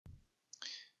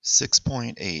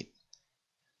6.8.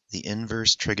 The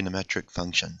inverse trigonometric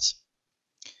functions.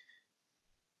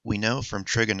 We know from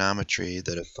trigonometry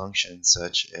that a function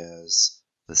such as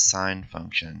the sine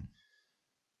function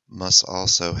must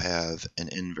also have an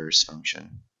inverse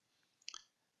function.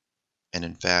 And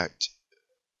in fact,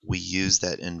 we use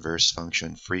that inverse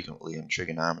function frequently in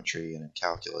trigonometry and in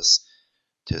calculus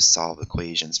to solve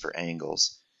equations for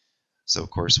angles. So of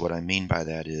course what I mean by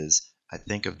that is I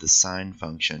think of the sine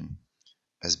function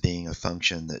as being a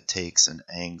function that takes an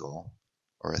angle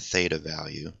or a theta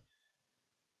value,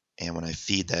 and when I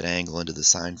feed that angle into the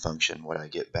sine function, what I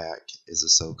get back is a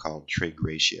so-called trig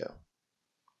ratio.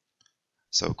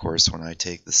 So of course when I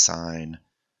take the sine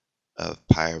of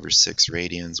pi over 6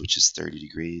 radians, which is 30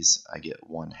 degrees, I get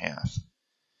 1/2.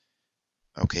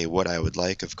 Okay, what I would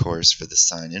like, of course, for the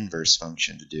sine inverse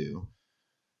function to do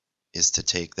is to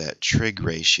take that trig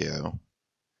ratio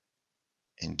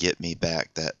and get me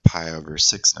back that pi over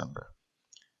 6 number.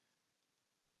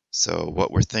 So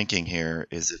what we're thinking here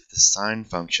is if the sine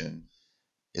function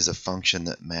is a function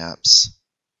that maps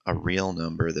a real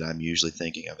number that I'm usually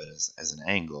thinking of it as an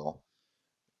angle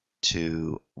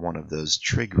to one of those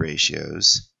trig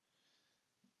ratios,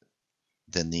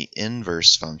 then the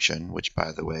inverse function, which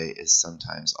by the way is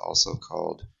sometimes also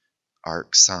called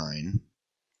arc sine,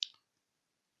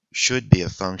 should be a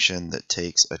function that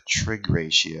takes a trig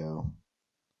ratio,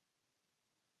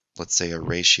 let's say a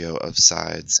ratio of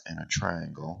sides in a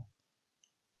triangle,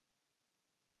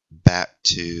 back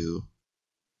to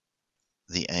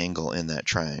the angle in that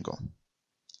triangle.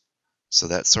 So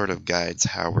that sort of guides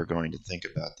how we're going to think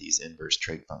about these inverse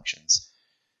trig functions.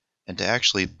 And to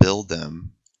actually build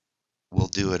them, we'll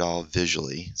do it all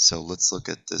visually. So let's look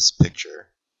at this picture.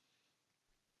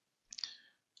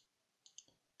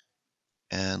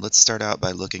 And let's start out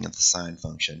by looking at the sine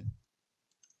function.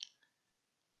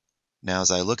 Now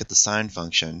as I look at the sine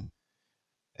function,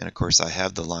 and of course I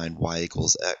have the line y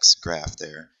equals x graph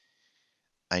there,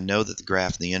 I know that the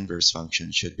graph in the inverse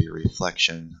function should be a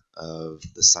reflection of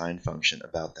the sine function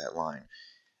about that line.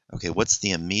 Okay, what's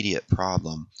the immediate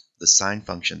problem? The sine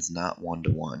function's not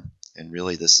one-to-one, and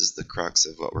really this is the crux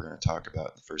of what we're going to talk about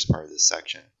in the first part of this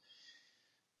section.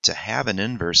 To have an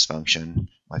inverse function,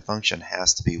 my function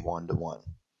has to be one-to-one.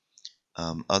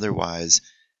 Otherwise,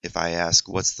 if I ask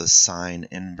what's the sine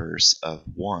inverse of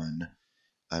 1,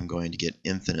 I'm going to get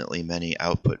infinitely many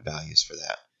output values for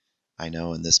that. I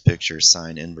know in this picture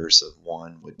sine inverse of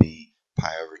 1 would be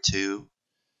pi over 2.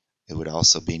 It would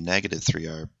also be negative 3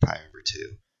 pi over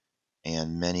 2,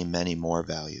 and many, many more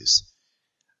values.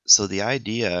 So the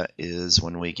idea is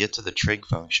when we get to the trig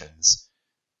functions,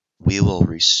 we will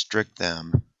restrict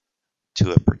them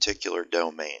to a particular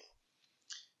domain.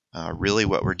 Really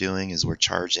what we're doing is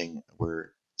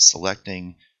we're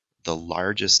selecting the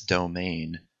largest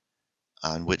domain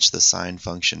on which the sine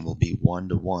function will be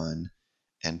one-to-one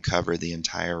and cover the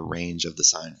entire range of the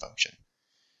sine function.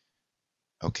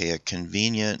 Okay, a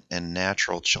convenient and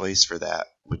natural choice for that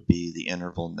would be the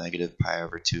interval negative pi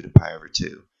over 2 to pi over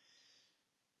 2.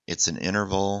 It's an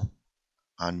interval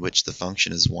on which the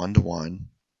function is one-to-one,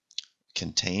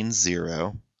 contains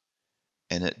 0,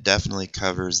 and it definitely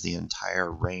covers the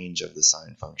entire range of the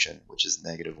sine function, which is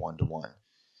negative 1-to-1.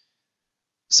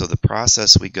 So the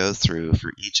process we go through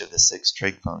for each of the 6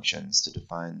 trig functions to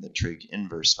define the trig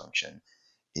inverse function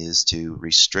is to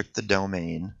restrict the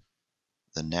domain,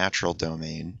 the natural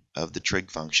domain of the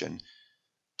trig function,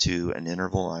 to an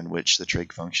interval on which the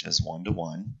trig function is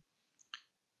one-to-one.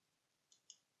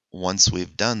 Once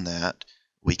we've done that,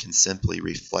 we can simply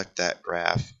reflect that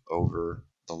graph over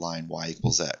the line y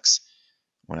equals x.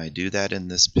 When I do that in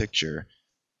this picture,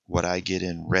 what I get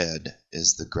in red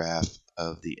is the graph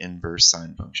of the inverse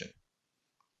sine function.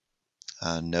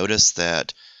 Notice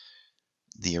that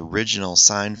the original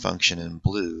sine function in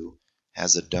blue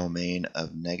has a domain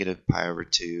of negative pi over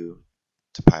 2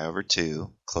 to pi over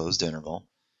 2, closed interval,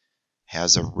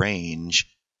 has a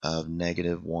range of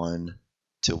negative 1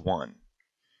 to 1.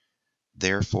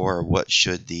 Therefore, what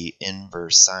should the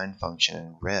inverse sine function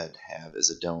in red have as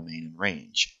a domain and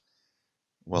range?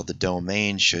 Well, the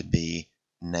domain should be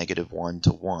negative 1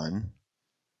 to 1.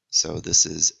 So this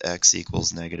is x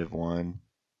equals negative 1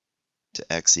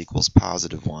 to x equals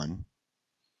positive 1.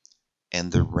 And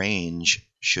the range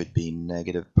should be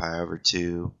negative pi over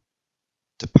 2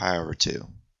 to pi over 2.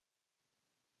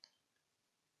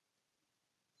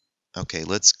 Okay,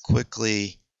 let's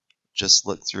quickly just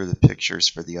look through the pictures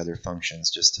for the other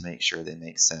functions just to make sure they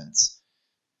make sense.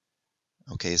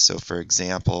 Okay, so for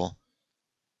example,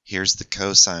 here's the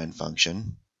cosine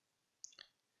function.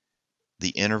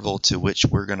 The interval to which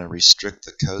we're going to restrict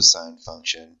the cosine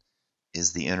function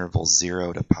is the interval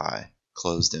 0 to pi.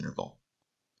 closed interval.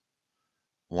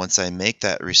 Once I make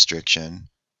that restriction,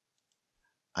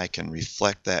 I can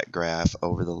reflect that graph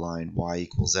over the line y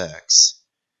equals x,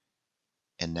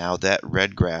 and now that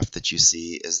red graph that you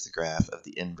see is the graph of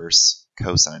the inverse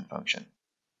cosine function.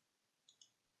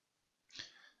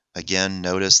 Again,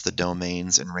 notice the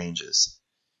domains and ranges.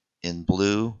 In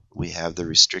blue, we have the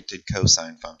restricted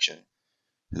cosine function,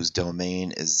 whose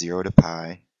domain is 0 to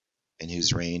pi, and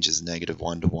whose range is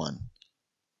 -1 to 1.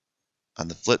 On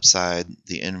the flip side,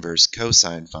 the inverse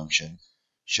cosine function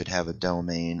should have a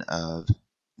domain of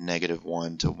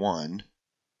 -1 to 1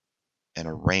 and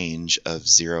a range of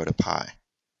 0 to pi.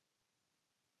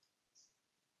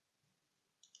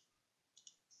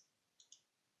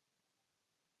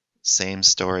 Same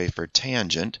story for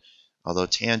tangent, although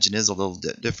tangent is a little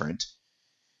bit different.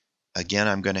 Again,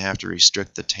 I'm going to have to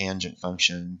restrict the tangent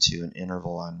function to an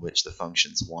interval on which the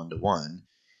function's 1 to 1.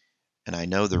 And I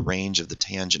know the range of the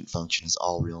tangent function is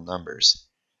all real numbers.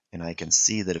 And I can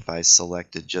see that if I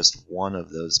selected just one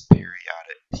of those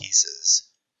periodic pieces,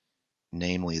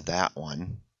 namely that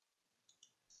one,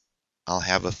 I'll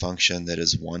have a function that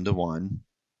is 1 to 1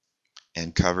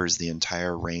 and covers the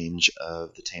entire range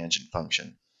of the tangent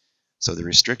function. So the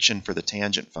restriction for the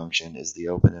tangent function is the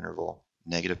open interval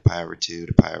 -pi/2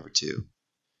 to pi/2.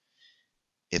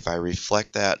 If I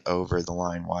reflect that over the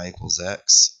line y equals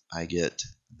x, I get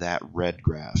that red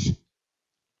graph.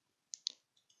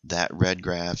 That red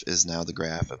graph is now the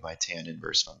graph of my tan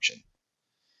inverse function.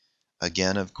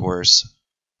 Again, of course,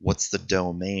 what's the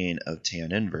domain of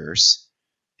tan inverse?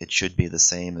 It should be the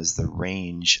same as the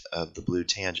range of the blue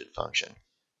tangent function,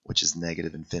 which is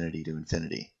 -∞ to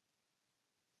infinity.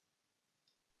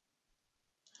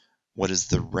 What is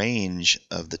the range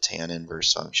of the tan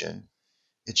inverse function?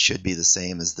 It should be the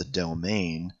same as the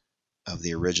domain of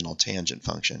the original tangent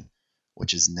function,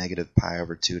 which is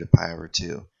 -pi/2 to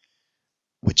pi/2,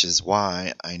 which is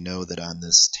why I know that on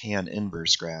this tan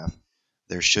inverse graph,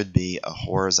 there should be a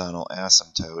horizontal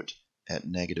asymptote at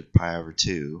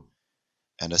 -pi/2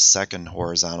 and a second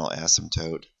horizontal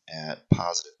asymptote at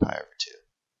 +pi/2.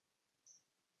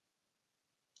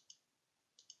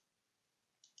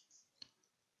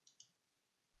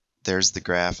 There's the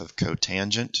graph of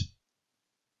cotangent.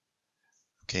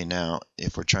 Okay, now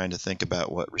if we're trying to think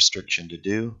about what restriction to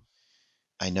do,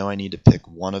 I know I need to pick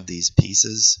one of these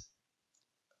pieces.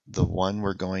 The one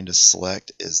we're going to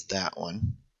select is that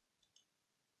one.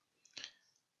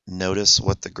 Notice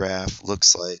what the graph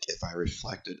looks like if I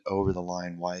reflect it over the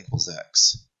line y equals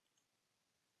x.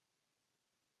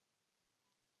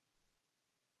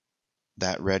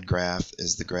 That red graph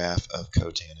is the graph of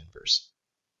cotan inverse.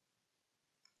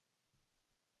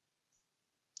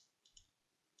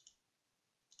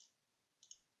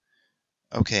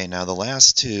 Okay, now the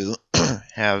last two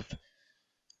have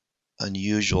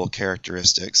unusual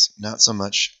characteristics, not so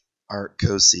much arc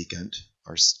cosecant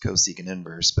or cosecant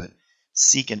inverse, but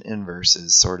secant inverse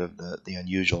is sort of the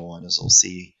unusual one, as we'll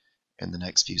see in the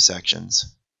next few sections.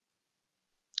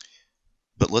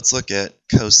 But let's look at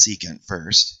cosecant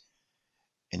first.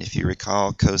 And if you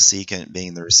recall, cosecant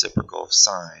being the reciprocal of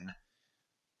sine,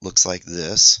 looks like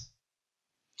this.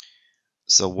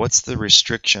 So what's the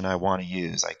restriction I want to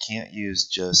use? I can't use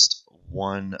just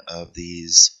one of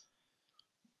these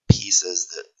pieces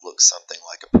that look something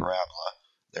like a parabola.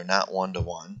 They're not 1 to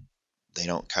 1. They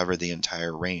don't cover the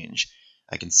entire range.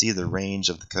 I can see the range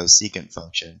of the cosecant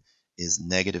function is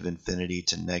 -∞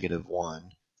 to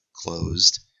 -1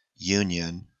 closed,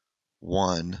 union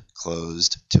 1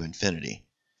 closed to infinity.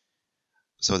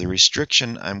 So the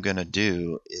restriction I'm going to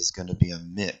do is going to be a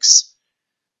mix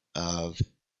of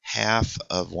half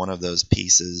of one of those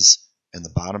pieces in the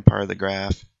bottom part of the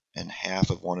graph and half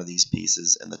of one of these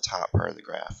pieces in the top part of the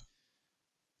graph.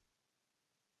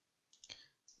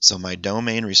 So my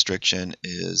domain restriction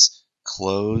is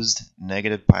closed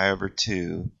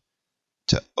 -pi/2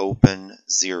 to open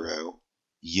 0,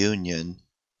 union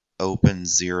open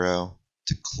 0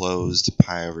 to closed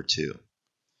pi/2.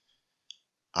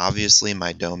 Obviously,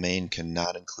 my domain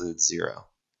cannot include 0.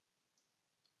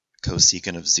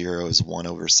 Cosecant of 0 is 1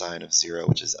 over sine of 0,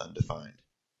 which is undefined.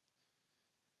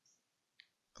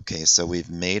 Okay, so we've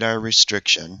made our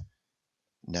restriction.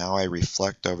 Now I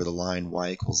reflect over the line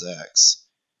y equals x,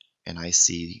 and I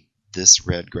see this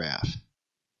red graph.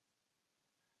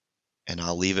 And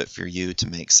I'll leave it for you to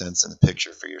make sense in the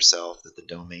picture for yourself that the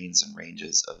domains and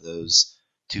ranges of those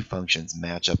two functions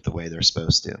match up the way they're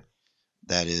supposed to.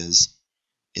 That is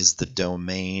the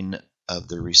domain of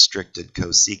the restricted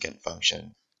cosecant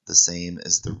function the same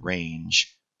as the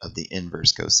range of the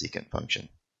inverse cosecant function,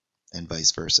 and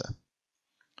vice versa.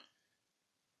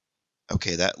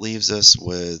 Okay, that leaves us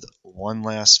with one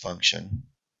last function.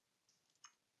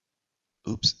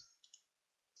 Oops.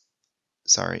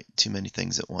 Sorry, too many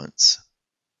things at once.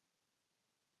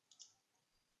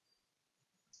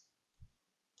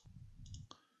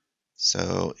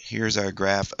 So here's our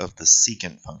graph of the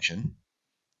secant function.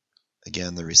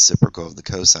 Again, the reciprocal of the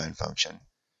cosine function.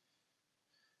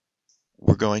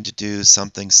 We're going to do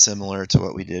something similar to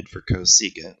what we did for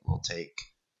cosecant. We'll take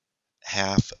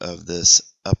half of this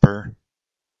upper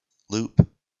loop,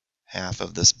 half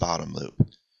of this bottom loop.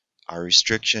 Our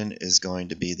restriction is going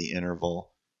to be the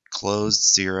interval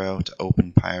closed 0 to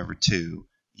open pi over 2,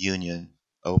 union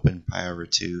open pi over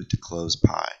 2 to close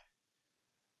pi.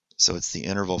 So it's the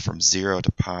interval from 0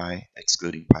 to pi,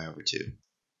 excluding pi over 2.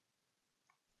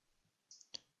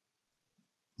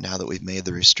 Now that we've made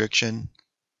the restriction,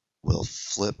 we'll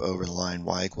flip over the line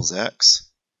y equals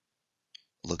x.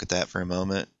 Look at that for a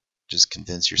moment. Just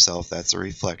convince yourself that's a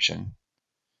reflection.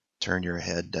 Turn your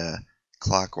head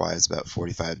clockwise about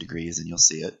 45 degrees and you'll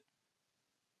see it.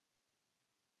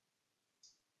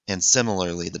 And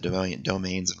similarly, the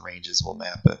domains and ranges will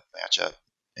match up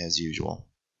as usual.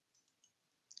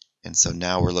 And so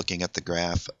now we're looking at the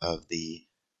graph of the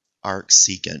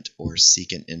arcsecant or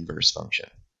secant inverse function.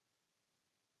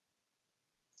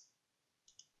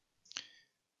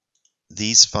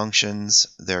 These functions,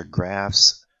 their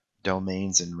graphs,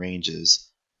 domains, and ranges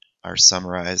are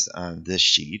summarized on this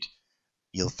sheet.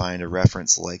 You'll find a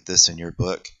reference like this in your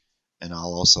book, and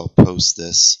I'll also post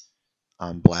this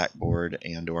on Blackboard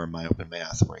and or My Open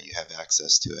Math where you have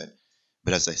access to it.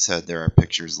 But as I said, there are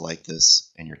pictures like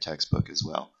this in your textbook as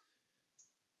well.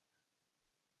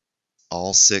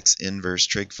 All 6 inverse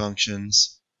trig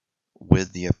functions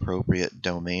with the appropriate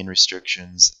domain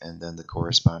restrictions and then the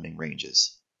corresponding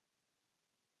ranges.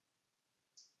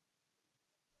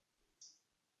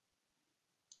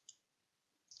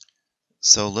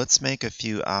 So let's make a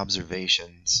few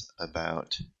observations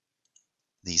about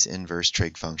these inverse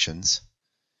trig functions.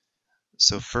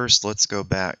 So first, let's go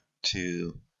back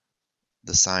to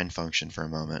the sine function for a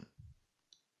moment.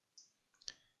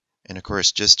 And of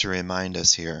course, just to remind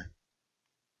us here,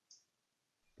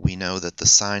 we know that the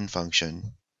sine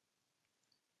function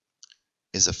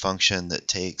is a function that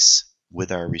takes,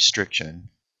 with our restriction,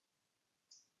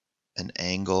 an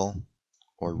angle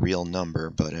or real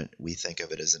number, but we think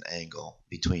of it as an angle,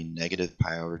 between negative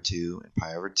pi over 2 and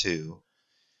pi over 2,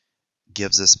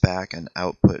 gives us back an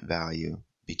output value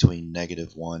between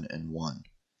negative 1 and 1.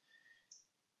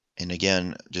 And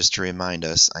again, just to remind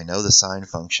us, I know the sine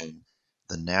function,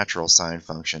 the natural sine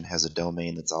function, has a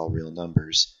domain that's all real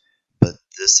numbers, but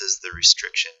this is the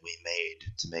restriction we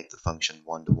made to make the function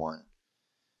 1 to 1.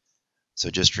 So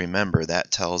just remember,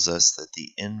 that tells us that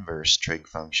the inverse trig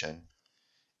function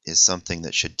is something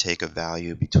that should take a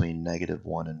value between negative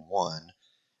 1 and 1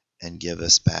 and give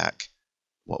us back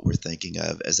what we're thinking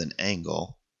of as an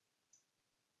angle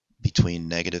between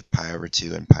negative pi over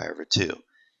 2 and pi over 2.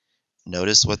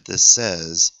 Notice what this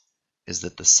says is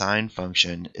that the sine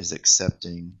function is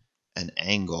accepting an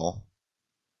angle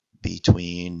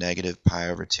between negative pi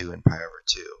over 2 and pi over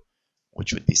 2,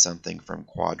 which would be something from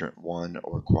quadrant 1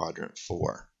 or quadrant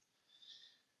 4.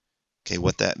 Okay,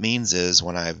 what that means is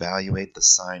when I evaluate the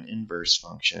sine inverse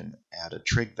function at a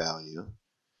trig value,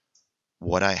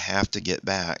 what I have to get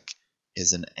back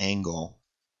is an angle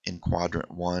in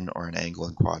quadrant 1 or an angle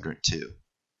in quadrant 2.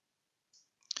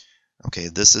 Okay,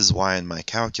 this is why in my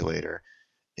calculator,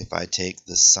 if I take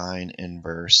the sine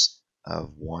inverse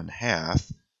of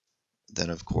 1/2, then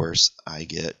of course I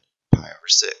get pi over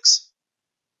 6.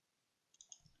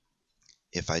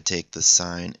 If I take the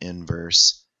sine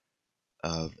inverse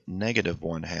of negative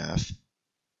 1/2,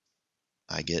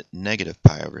 I get negative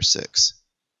pi over 6.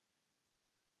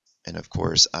 And of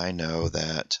course I know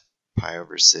that pi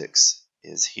over 6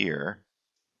 is here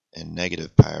and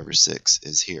negative pi over 6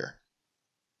 is here.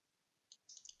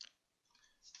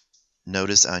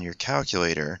 Notice on your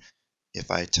calculator,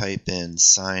 if I type in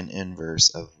sine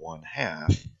inverse of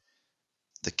 1/2,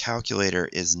 the calculator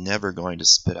is never going to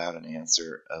spit out an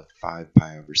answer of 5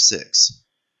 pi over 6.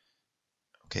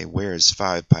 Okay, where is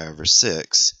 5 pi over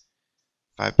 6?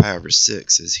 5 pi over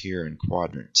 6 is here in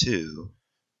quadrant 2,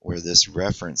 where this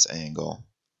reference angle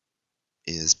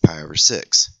is pi over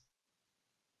 6.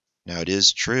 Now it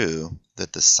is true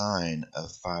that the sine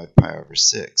of 5 pi over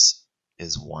 6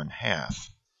 is 1/2,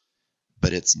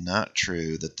 but it's not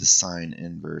true that the sine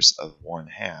inverse of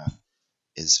 1/2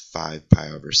 is 5 pi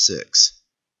over 6.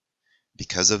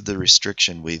 Because of the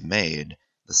restriction we've made,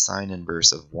 the sine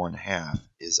inverse of 1/2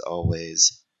 is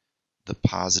always the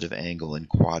positive angle in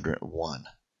quadrant 1.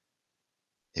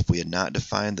 If we had not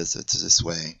defined this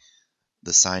way,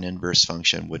 the sine inverse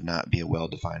function would not be a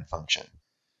well-defined function.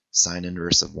 Sine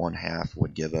inverse of 1/2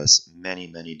 would give us many,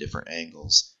 many different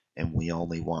angles, and we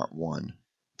only want one.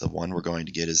 The one we're going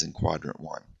to get is in quadrant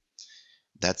 1.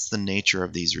 That's the nature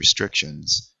of these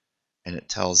restrictions, and it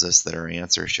tells us that our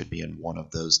answer should be in one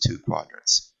of those two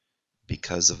quadrants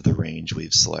because of the range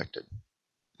we've selected.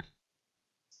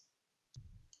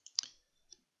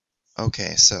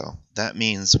 Okay, so that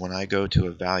means when I go to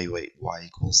evaluate y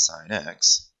equals sine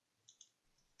x,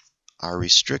 our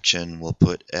restriction will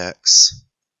put x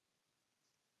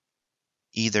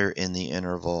either in the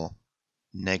interval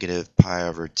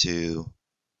 -pi/2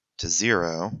 to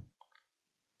 0,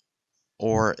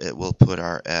 or it will put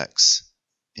our x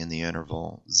in the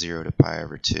interval 0 to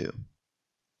pi/2.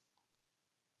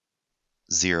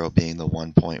 0 being the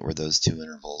one point where those two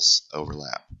intervals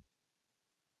overlap.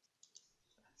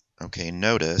 Okay,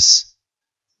 notice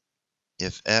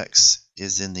if x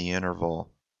is in the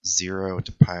interval 0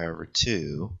 to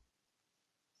pi/2,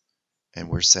 and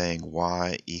we're saying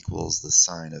y equals the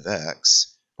sine of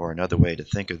x, or another way to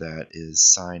think of that is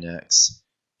sine x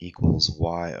equals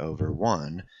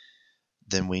y/1,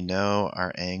 then we know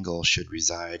our angle should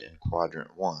reside in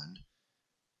quadrant 1.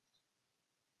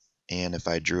 And if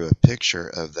I drew a picture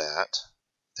of that,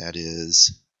 that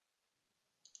is,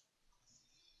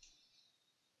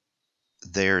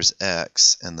 there's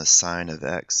x, and the sine of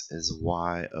x is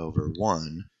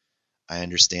y/1, I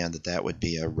understand that that would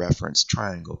be a reference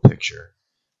triangle picture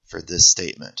for this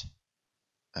statement.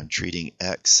 I'm treating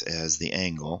x as the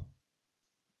angle,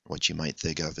 what you might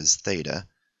think of as theta,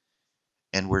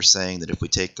 and we're saying that if we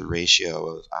take the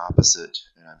ratio of opposite,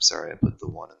 and I'm sorry I put the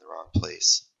 1 in the wrong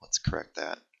place, let's correct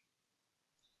that.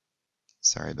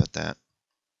 Sorry about that.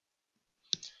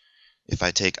 If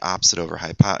I take opposite over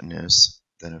hypotenuse,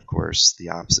 then of course the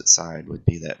opposite side would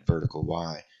be that vertical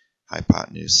y.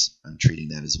 Hypotenuse, I'm treating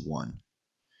that as 1,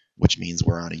 which means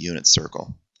we're on a unit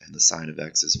circle, and the sine of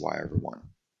x is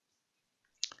y/1.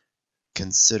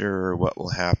 Consider what will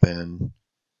happen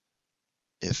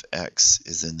if x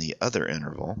is in the other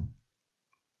interval.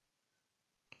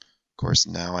 Of course,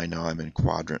 now I know I'm in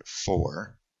quadrant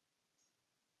 4.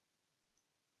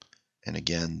 And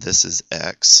again, this is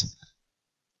x.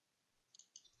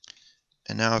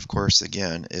 And now, of course,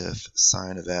 again, if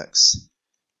sine of x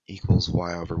equals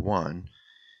y/1,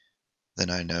 then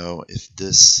I know if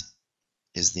this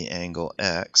is the angle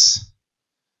x,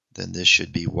 then this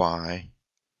should be y,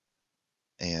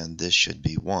 and this should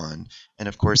be 1. And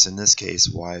of course, in this case,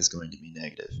 y is going to be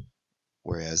negative,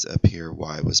 whereas up here,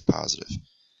 y was positive.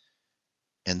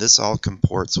 And this all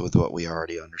comports with what we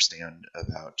already understand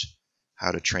about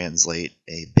how to translate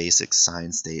a basic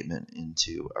sine statement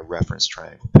into a reference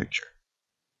triangle picture.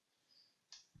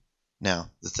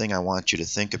 Now, the thing I want you to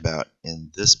think about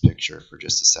in this picture for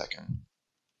just a second,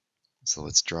 so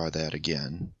let's draw that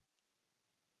again.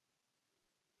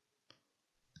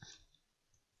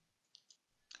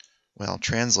 Well,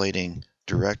 translating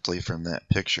directly from that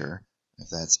picture, if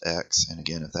that's x, and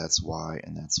again if that's y,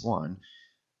 and that's 1,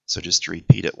 so just to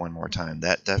repeat it one more time,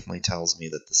 that definitely tells me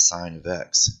that the sine of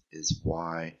x is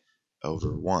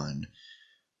y/1.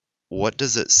 What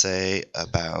does it say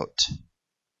about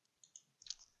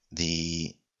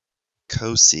the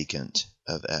cosecant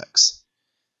of x?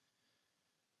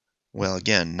 Well,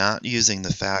 again, not using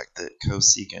the fact that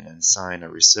cosecant and sine are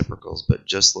reciprocals, but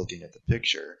just looking at the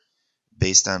picture,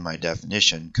 based on my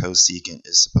definition, cosecant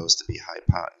is supposed to be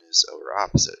hypotenuse over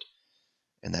opposite.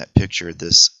 In that picture,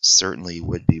 this certainly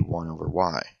would be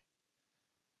 1/y.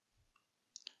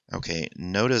 Okay,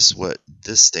 notice what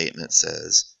this statement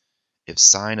says. If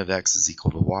sine of x is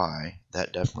equal to y,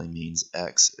 that definitely means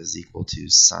x is equal to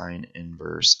sine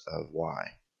inverse of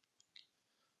y.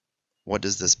 What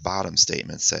does this bottom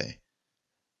statement say?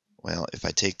 Well, if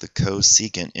I take the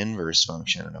cosecant inverse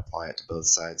function and apply it to both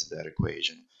sides of that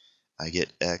equation, I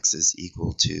get x is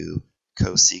equal to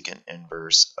cosecant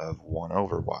inverse of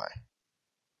 1/y.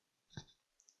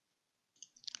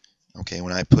 Okay,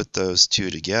 when I put those two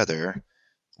together,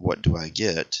 what do I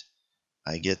get?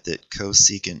 I get that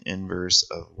cosecant inverse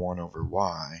of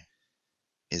 1/y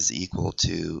is equal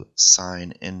to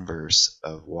sine inverse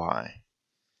of y.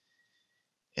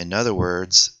 In other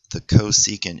words, the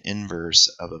cosecant inverse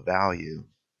of a value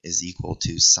is equal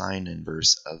to sine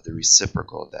inverse of the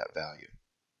reciprocal of that value.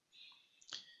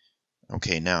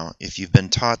 Okay, now, if you've been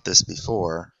taught this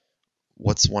before,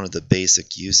 what's one of the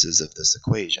basic uses of this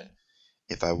equation?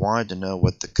 If I wanted to know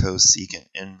what the cosecant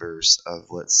inverse of,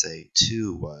 let's say,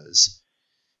 2 was,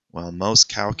 well, most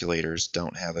calculators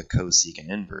don't have a cosecant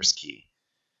inverse key,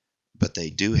 but they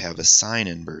do have a sine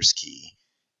inverse key.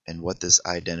 And what this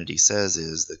identity says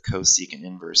is the cosecant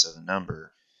inverse of a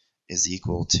number is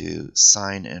equal to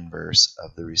sine inverse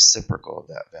of the reciprocal of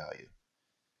that value,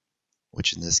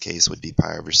 which in this case would be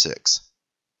pi over 6.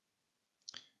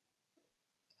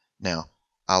 Now,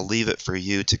 I'll leave it for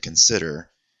you to consider.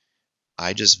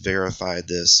 I just verified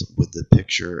this with the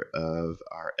picture of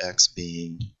our x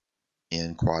being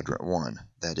in quadrant 1,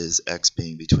 that is, x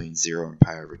being between 0 and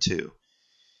pi over 2.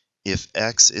 If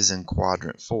x is in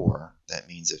quadrant 4, that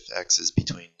means if x is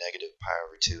between negative pi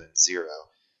over 2 and 0,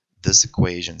 this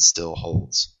equation still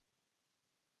holds.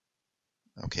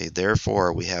 Okay,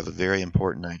 therefore we have a very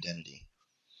important identity.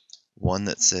 One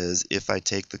that says if I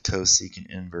take the cosecant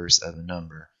inverse of a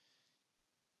number,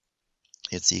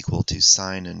 it's equal to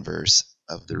sine inverse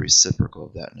of the reciprocal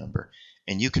of that number.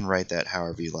 And you can write that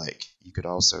however you like. You could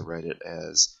also write it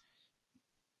as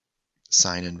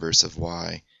sine inverse of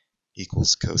y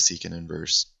equals cosecant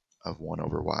inverse of 1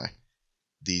 over y.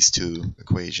 These two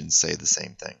equations say the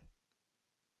same thing.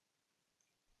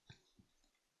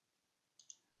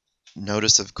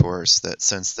 Notice, of course, that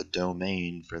since the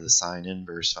domain for the sine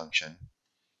inverse function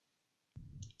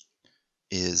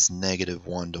is negative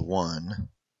 1 to 1,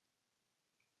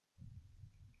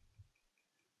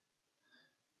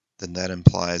 then that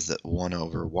implies that 1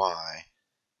 over y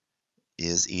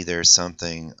is either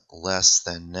something less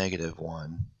than negative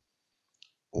 1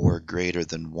 or greater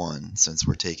than 1, since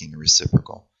we're taking a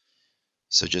reciprocal.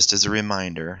 So just as a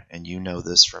reminder, and you know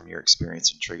this from your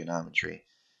experience in trigonometry,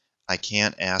 I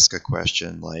can't ask a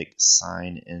question like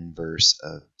sine inverse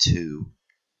of 2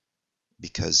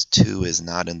 because 2 is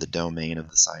not in the domain of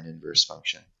the sine inverse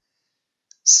function.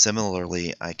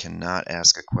 Similarly, I cannot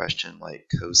ask a question like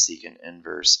cosecant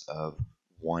inverse of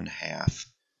 1/2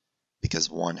 because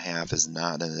 1/2 is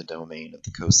not in the domain of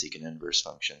the cosecant inverse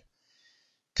function.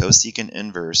 Cosecant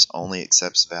inverse only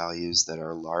accepts values that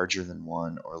are larger than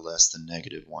 1 or less than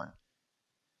negative 1.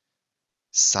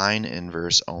 Sine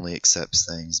inverse only accepts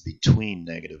things between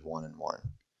negative 1 and 1.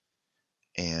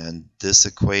 And this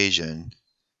equation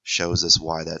shows us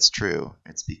why that's true.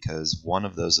 It's because one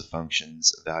of those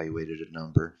functions evaluated a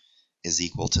number is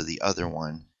equal to the other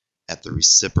one at the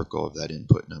reciprocal of that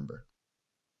input number.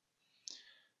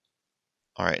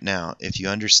 Alright, now, if you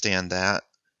understand that,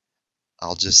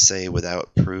 I'll just say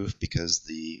without proof, because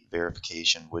the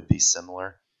verification would be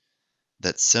similar,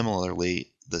 that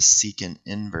similarly, the secant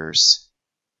inverse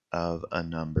of a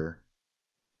number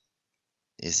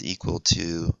is equal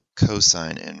to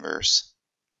cosine inverse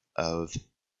of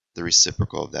the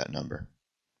reciprocal of that number.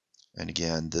 And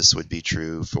again, this would be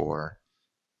true for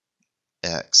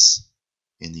x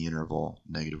in the interval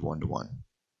negative 1 to 1.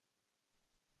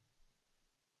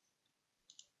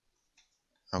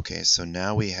 Okay, so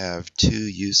now we have two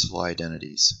useful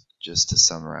identities, just to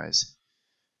summarize.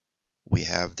 We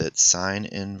have that sine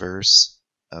inverse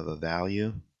of a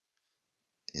value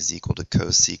is equal to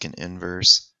cosecant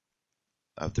inverse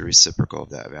of the reciprocal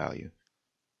of that value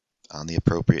on the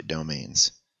appropriate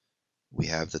domains. We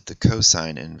have that the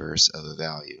cosine inverse of a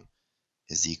value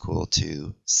is equal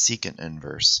to secant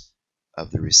inverse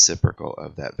of the reciprocal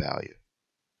of that value.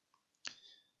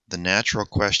 The natural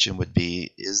question would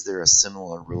be, is there a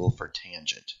similar rule for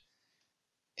tangent?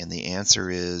 And the answer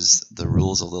is, the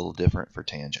rule is a little different for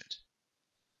tangent.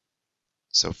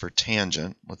 So for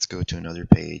tangent, let's go to another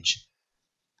page.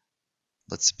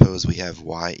 Let's suppose we have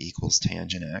y equals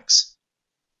tangent x,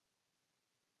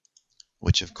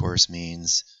 which of course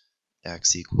means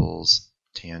x equals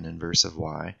tan inverse of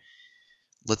y.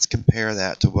 Let's compare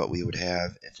that to what we would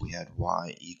have if we had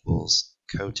y equals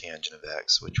cotangent of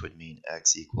x, which would mean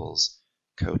x equals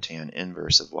cotan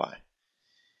inverse of y.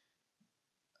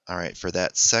 Alright, for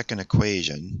that second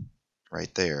equation,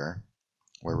 right there,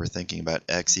 where we're thinking about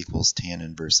x equals tan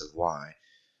inverse of y,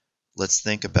 let's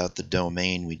think about the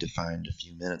domain we defined a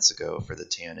few minutes ago for the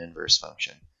tan inverse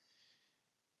function.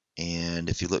 And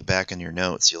if you look back in your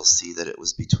notes, you'll see that it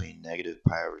was between negative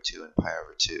pi over 2 and pi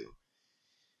over 2.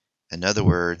 In other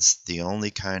words, the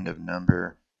only kind of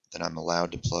number that I'm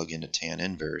allowed to plug into tan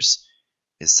inverse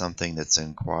is something that's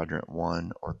in quadrant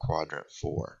 1 or quadrant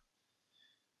 4.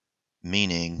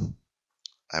 Meaning,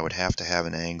 I would have to have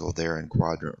an angle there in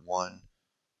quadrant 1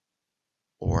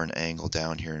 or an angle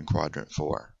down here in quadrant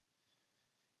 4.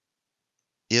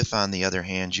 If, on the other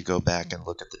hand, you go back and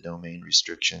look at the domain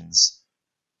restrictions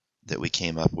that we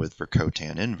came up with for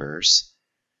cotan inverse,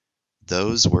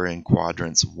 those were in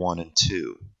quadrants 1 and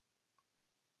 2.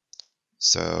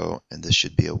 So, and this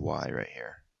should be a y right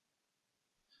here.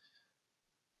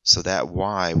 So that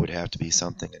y would have to be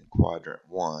something in quadrant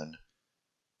 1,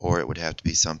 or it would have to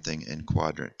be something in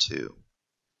quadrant 2.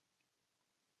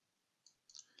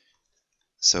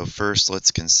 So first,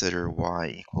 let's consider y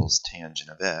equals tangent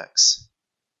of x.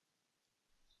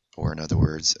 or in other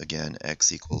words, again,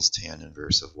 x equals tan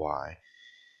inverse of y.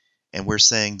 And we're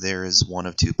saying there is one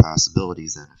of two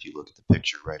possibilities then if you look at the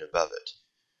picture right above it.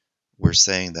 We're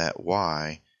saying that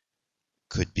y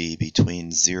could be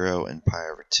between 0 and pi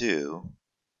over 2,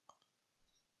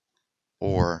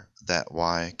 or that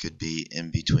y could be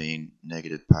in between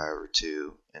negative pi over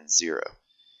 2 and 0.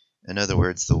 In other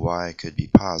words, the y could be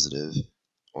positive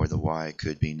or the y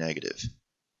could be negative.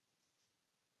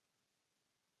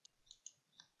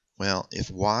 Well, if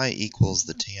y equals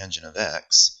the tangent of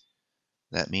x,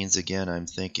 that means again I'm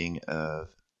thinking of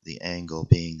the angle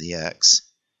being the x.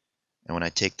 And when I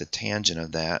take the tangent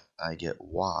of that, I get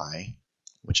y,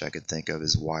 which I could think of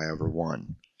as y over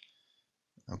 1.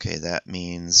 Okay, that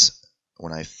means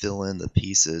when I fill in the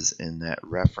pieces in that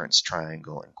reference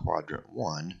triangle in quadrant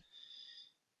 1,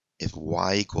 if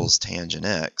y equals tangent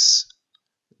x,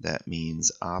 that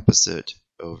means opposite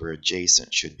over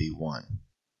adjacent should be 1.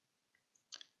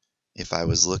 If I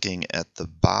was looking at the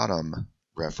bottom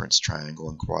reference triangle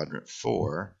in quadrant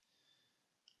 4,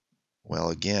 well,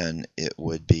 again, it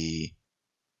would be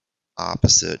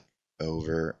opposite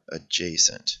over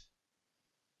adjacent,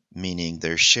 meaning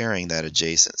they're sharing that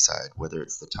adjacent side, whether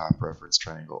it's the top reference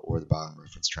triangle or the bottom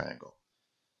reference triangle.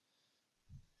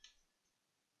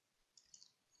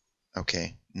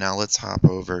 Okay, now let's hop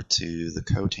over to the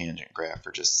cotangent graph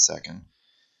for just a second.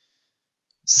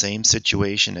 Same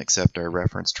situation, except our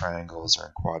reference triangles are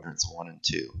in quadrants 1 and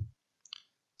 2.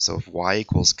 So if y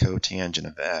equals cotangent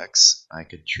of x, I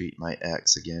could treat my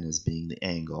x again as being the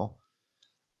angle.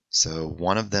 So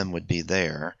one of them would be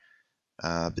there,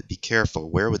 but be careful,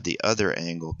 where would the other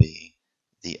angle be?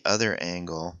 The other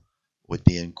angle would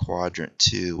be in quadrant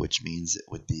 2, which means it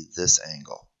would be this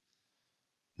angle.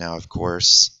 Now, of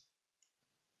course,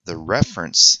 the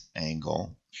reference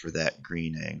angle for that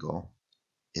green angle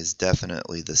is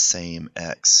definitely the same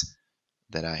x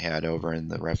that I had over in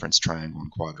the reference triangle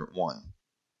in quadrant 1.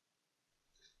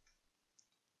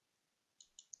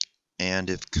 And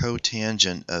if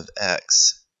cotangent of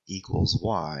x equals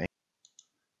y,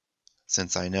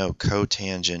 since I know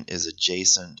cotangent is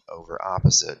adjacent over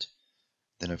opposite,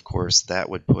 then of course that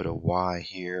would put a y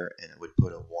here and it would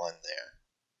put a 1 there.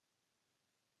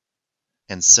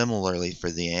 And similarly for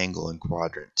the angle in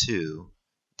quadrant 2,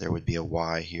 there would be a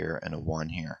y here and a 1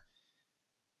 here.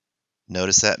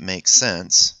 Notice that makes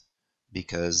sense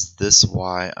because this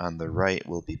y on the right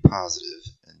will be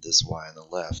positive and this y on the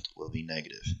left will be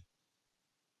negative.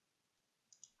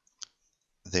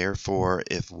 Therefore,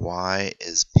 if y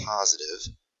is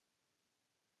positive,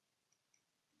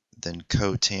 then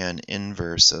cotan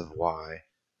inverse of y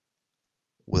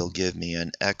will give me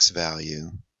an x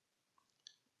value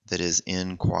that is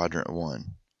in quadrant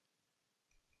 1.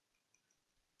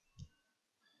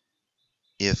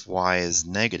 If y is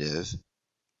negative,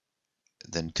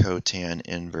 then cotan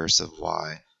inverse of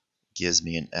y gives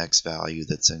me an x value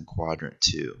that's in quadrant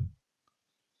 2,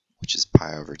 which is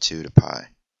pi over 2 to pi.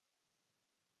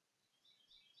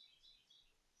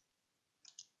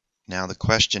 Now the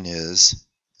question is,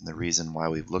 and the reason why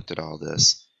we've looked at all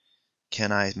this,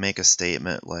 can I make a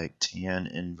statement like tan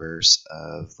inverse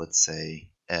of, let's say,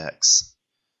 x,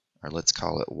 or let's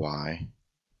call it y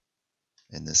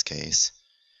in this case,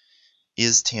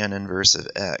 is tan inverse of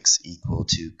x equal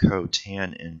to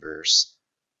cotan inverse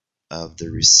of the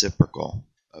reciprocal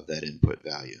of that input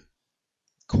value?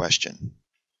 Question.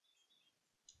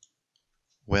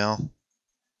 Well,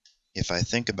 if I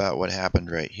think about what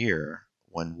happened right here,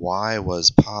 when y was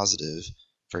positive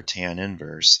for tan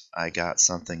inverse, I got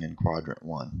something in quadrant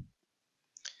 1.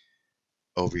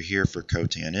 Over here for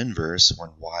cotan inverse,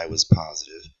 when y was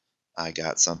positive, I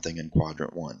got something in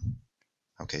quadrant 1.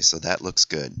 Okay, so that looks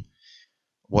good.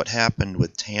 What happened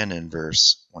with tan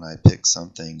inverse when I picked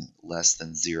something less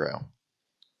than 0?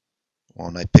 Well,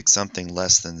 when I picked something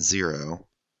less than 0,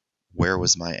 where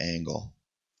was my angle?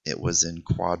 It was in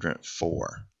quadrant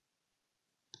 4.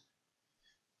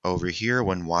 Over here,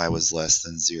 when y was less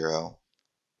than 0,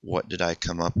 what did I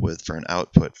come up with for an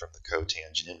output from the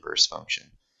cotangent inverse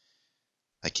function?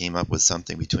 I came up with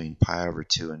something between pi over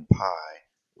 2 and pi,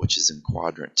 which is in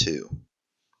quadrant 2.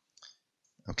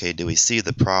 Okay, do we see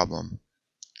the problem?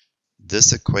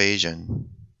 This equation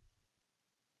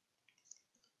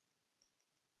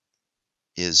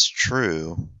is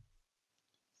true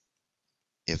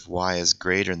if y is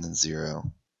greater than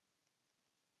 0,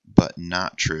 but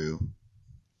not true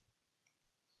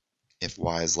if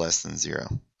y is less than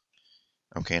 0.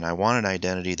 Okay, and I want an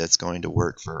identity that's going to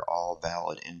work for all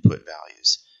valid input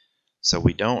values. So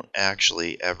we don't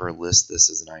actually ever list this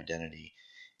as an identity,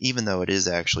 even though it is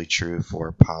actually true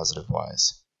for positive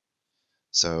y's.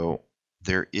 So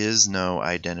there is no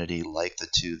identity like the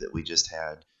two that we just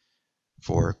had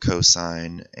for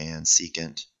cosine and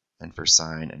secant, and for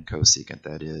sine and cosecant.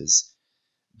 That is,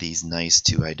 these nice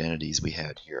two identities we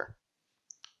had here.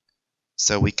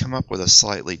 So we come up with a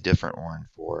slightly different one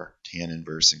for tan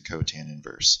inverse and cotan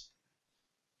inverse,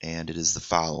 and it is the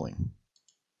following.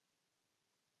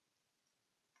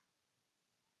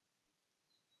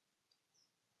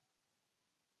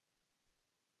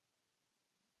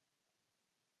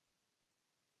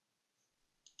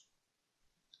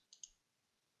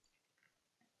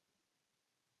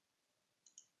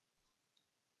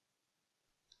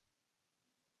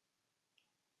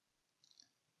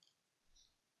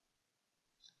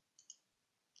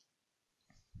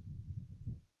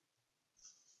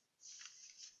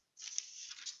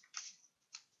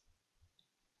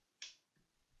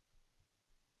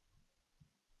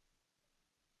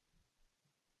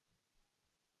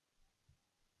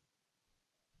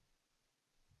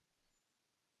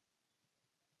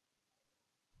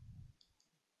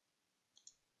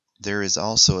 There is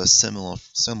also a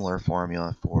similar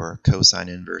formula for cosine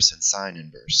inverse and sine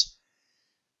inverse,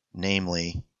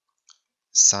 namely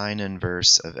sine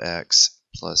inverse of x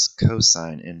plus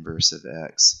cosine inverse of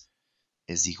x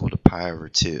is equal to pi over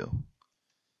 2,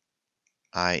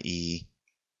 i.e.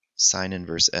 sine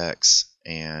inverse x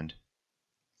and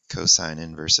cosine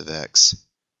inverse of x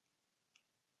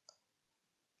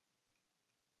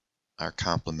are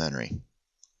complementary.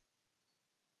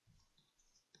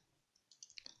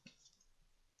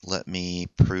 Let me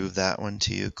prove that one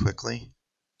to you quickly.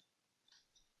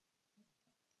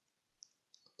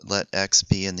 Let x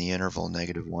be in the interval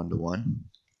 -1 to 1,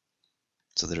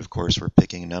 so that of course we're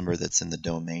picking a number that's in the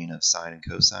domain of sine and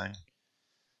cosine.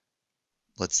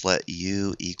 Let's let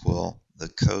u equal the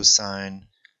cosine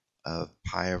of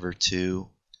pi over 2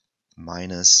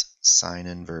 minus sine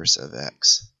inverse of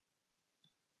x.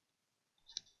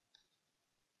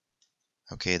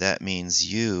 Okay, that means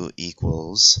u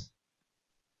equals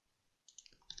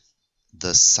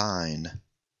the sine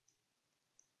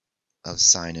of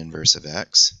sine inverse of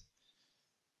x.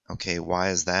 Okay, why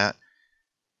is that?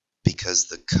 Because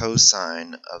the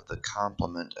cosine of the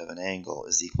complement of an angle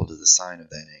is equal to the sine of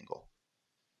that angle.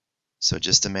 So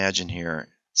just imagine here,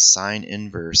 sine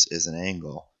inverse is an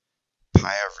angle,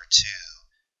 pi over 2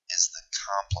 is the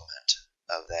complement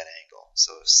of that angle.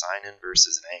 So if sine inverse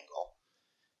is an angle,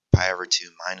 pi over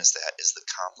 2 minus that is the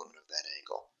complement of that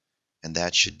angle. And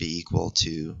that should be equal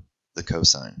to the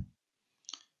cosine.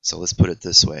 So let's put it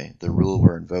this way. The rule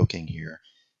we're invoking here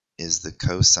is the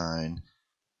cosine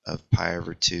of pi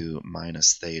over 2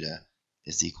 minus theta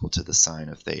is equal to the sine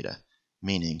of theta,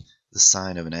 meaning the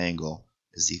sine of an angle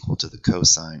is equal to the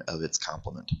cosine of its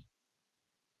complement.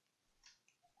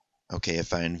 Okay,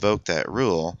 if I invoke that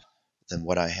rule, then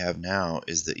what I have now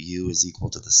is that u is equal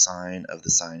to the sine of the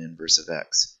sine inverse of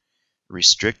x.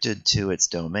 Restricted to its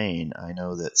domain, I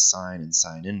know that sine and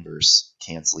sine inverse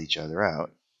cancel each other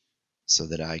out, so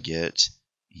that I get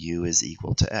u is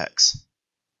equal to x.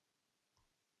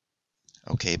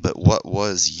 Okay, but what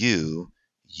was u?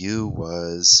 U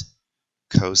was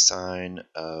cosine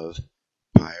of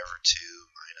pi over 2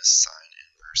 minus sine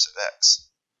inverse of x.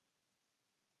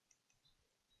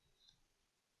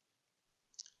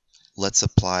 Let's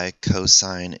apply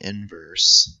cosine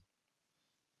inverse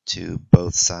to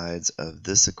both sides of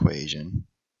this equation.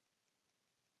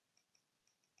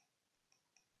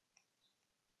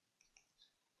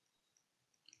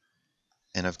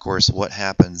 And of course, what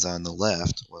happens on the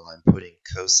left? Well, I'm putting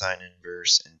cosine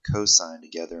inverse and cosine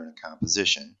together in a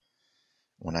composition.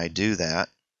 When I do that,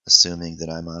 assuming that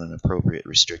I'm on an appropriate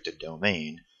restricted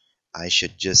domain, I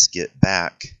should just get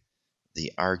back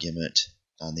the argument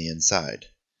on the inside.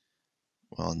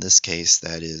 Well, in this case,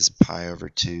 that is pi over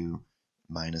 2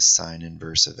 minus sine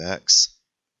inverse of x,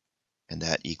 and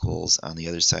that equals, on the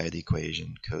other side of the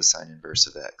equation, cosine inverse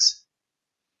of x.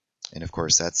 And of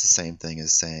course, that's the same thing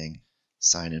as saying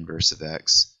sine inverse of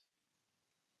x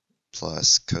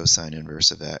plus cosine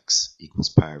inverse of x equals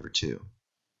pi over 2,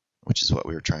 which is what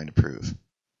we were trying to prove.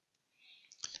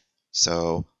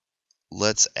 So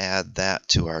let's add that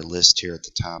to our list here at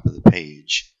the top of the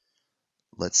page.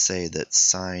 Let's say that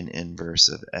sine inverse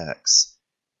of x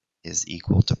is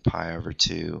equal to pi over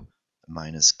 2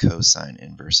 minus cosine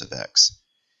inverse of x.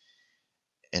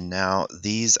 And now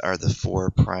these are the four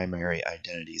primary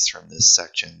identities from this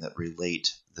section that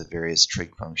relate the various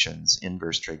trig functions,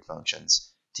 inverse trig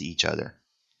functions, to each other.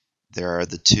 There are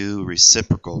the two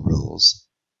reciprocal rules,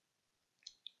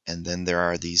 and then there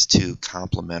are these two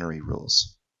complementary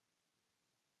rules.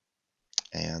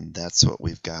 And that's what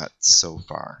we've got so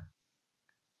far.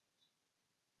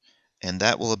 And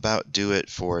that will about do it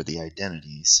for the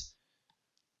identities.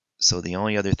 So the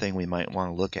only other thing we might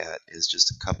want to look at is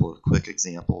just a couple of quick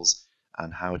examples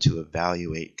on how to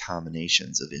evaluate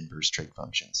combinations of inverse trig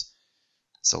functions.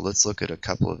 So let's look at a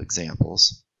couple of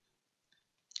examples.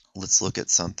 Let's look at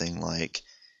something like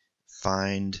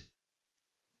find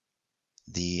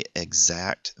the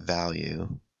exact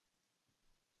value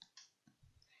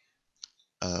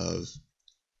of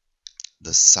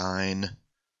the sine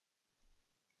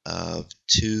of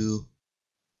 2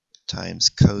 times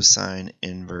cosine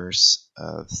inverse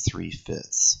of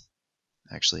 3/5.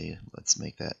 Actually, let's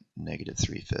make that negative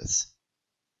 3/5.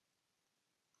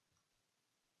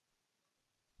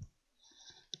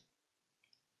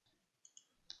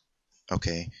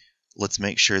 Okay, let's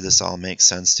make sure this all makes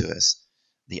sense to us.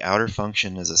 The outer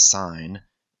function is a sine,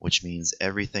 which means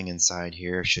everything inside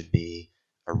here should be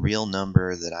a real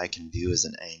number that I can view as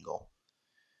an angle.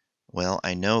 Well,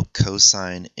 I know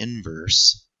cosine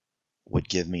inverse would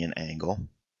give me an angle.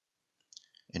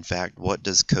 In fact, what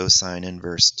does cosine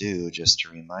inverse do, just to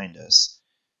remind us?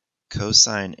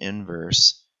 Cosine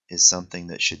inverse is something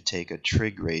that should take a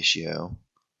trig ratio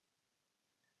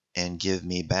and give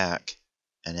me back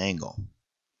an angle.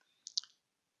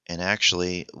 And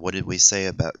actually, what did we say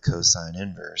about cosine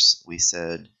inverse? We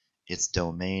said its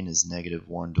domain is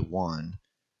 -1 to 1,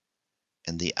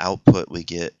 and the output we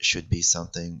get should be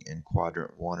something in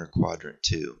quadrant 1 or quadrant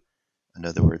 2. In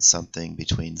other words, something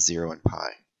between 0 and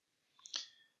pi.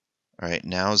 All right,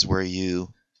 now is where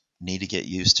you need to get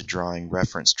used to drawing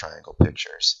reference triangle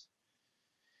pictures.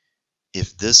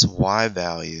 If this y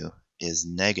value is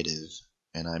negative,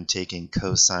 and I'm taking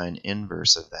cosine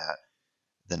inverse of that,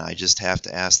 then I just have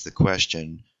to ask the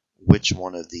question, which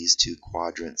one of these two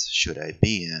quadrants should I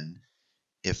be in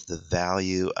if the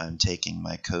value I'm taking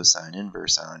my cosine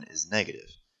inverse on is negative?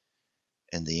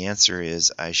 And the answer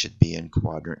is I should be in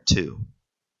quadrant 2.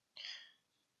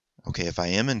 Okay, if I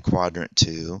am in quadrant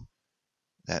 2,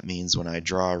 that means when I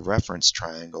draw a reference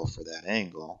triangle for that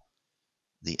angle,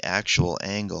 the actual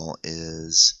angle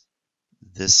is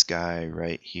this guy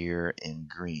right here in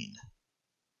green.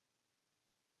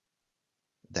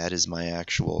 That is my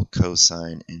actual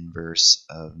cosine inverse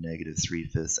of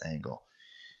 -3/5 angle.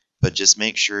 But just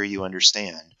make sure you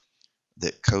understand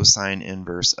that cosine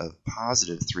inverse of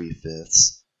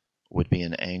 +3/5 would be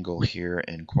an angle here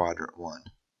in quadrant 1.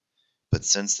 But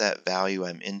since that value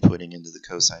I'm inputting into the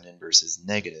cosine inverse is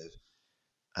negative,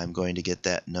 I'm going to get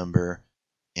that number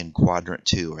in quadrant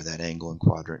 2, or that angle in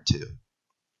quadrant 2.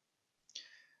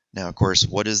 Now, of course,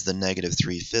 what does the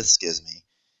 -3/5 gives me?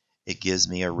 It gives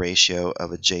me a ratio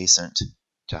of adjacent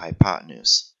to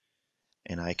hypotenuse.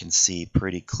 And I can see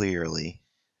pretty clearly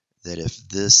that if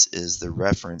this is the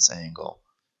reference angle,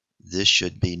 this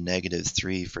should be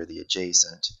 -3 for the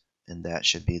adjacent, and that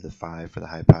should be the 5 for the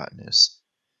hypotenuse.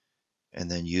 And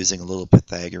then using a little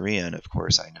Pythagorean, of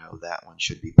course, I know that one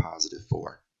should be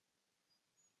 +4.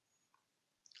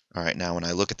 All right, now when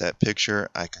I look at that picture,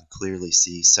 I can clearly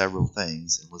see several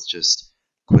things, and let's just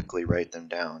quickly write them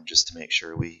down just to make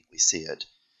sure we see it.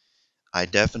 I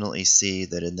definitely see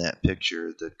that in that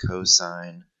picture, the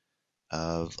cosine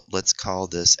of, let's call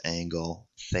this angle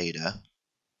theta.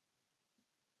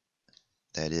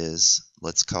 That is,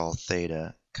 let's call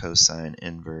theta cosine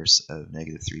inverse of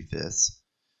 -3/5.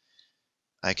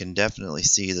 I can definitely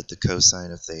see that the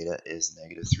cosine of theta is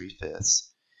 -3/5.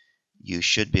 You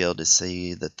should be able to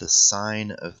see that the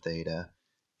sine of theta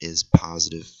is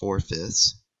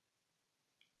 +4/5.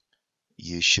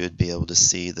 You should be able to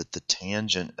see that the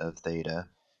tangent of theta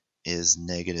is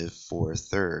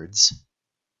 -4/3.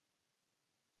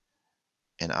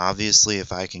 And obviously,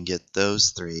 if I can get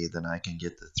those three, then I can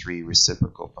get the three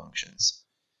reciprocal functions.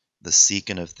 The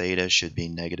secant of theta should be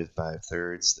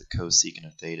 -5/3. The cosecant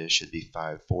of theta should be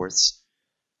 5/4.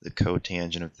 The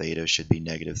cotangent of theta should be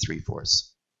 -3/4.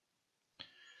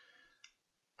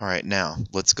 All right, now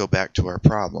let's go back to our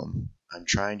problem. I'm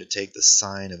trying to take the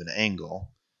sine of an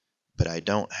angle, but I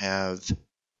don't have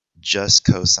just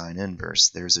cosine inverse.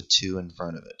 There's a 2 in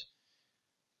front of it.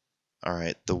 All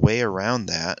right, the way around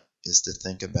that is to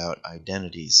think about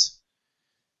identities.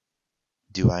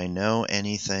 Do I know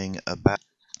anything about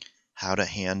how to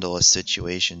handle a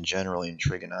situation generally in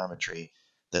trigonometry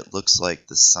that looks like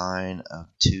the sine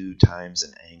of 2 times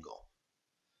an angle?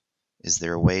 Is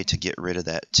there a way to get rid of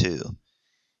that 2?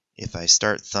 If I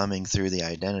start thumbing through the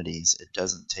identities, it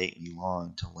doesn't take me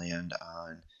long to land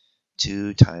on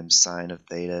 2 times sine of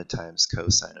theta times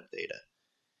cosine of theta.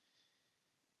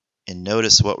 And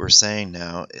notice what we're saying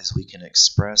now is we can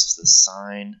express the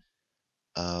sine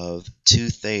of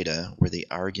 2 theta, where the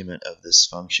argument of this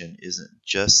function isn't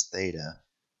just theta,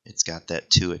 it's got that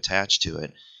 2 attached to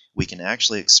it. we can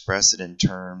actually express it in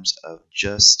terms of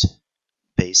just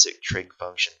basic trig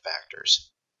function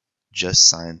factors, just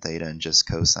sine theta and just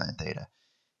cosine theta.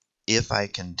 If I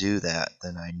can do that,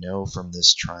 then I know from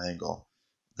this triangle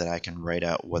that I can write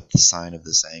out what the sine of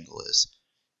this angle is.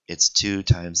 It's 2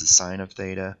 times the sine of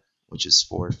theta, which is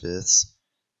 4/5,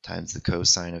 times the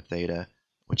cosine of theta,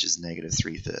 which is negative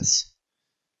 3/5,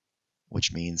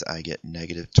 which means I get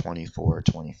negative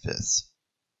 24/25.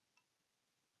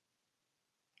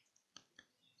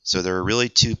 So there are really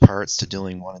 2 parts to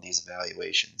doing one of these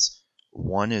evaluations.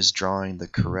 One is drawing the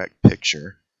correct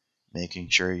picture, making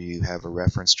sure you have a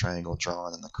reference triangle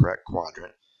drawn in the correct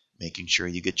quadrant, making sure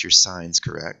you get your signs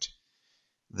correct.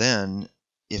 Then,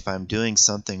 if I'm doing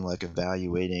something like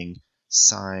evaluating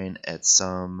sine at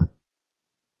some,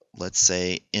 let's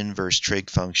say, inverse trig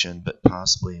function, but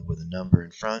possibly with a number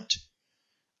in front,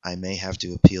 I may have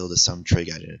to appeal to some trig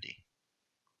identity.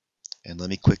 And let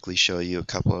me quickly show you a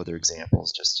couple other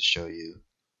examples just to show you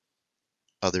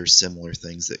other similar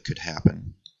things that could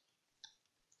happen.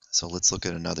 So let's look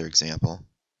at another example.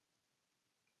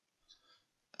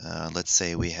 Let's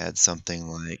say we had something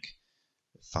like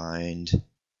find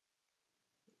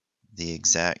the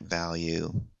exact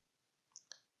value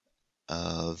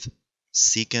of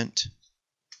secant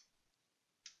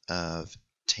of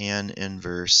tan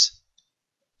inverse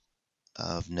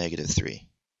of negative 3.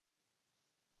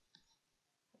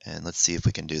 And let's see if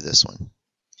we can do this one.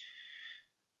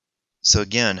 So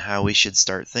again, how we should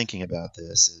start thinking about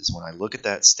this is when I look at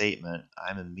that statement,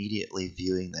 I'm immediately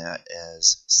viewing that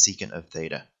as secant of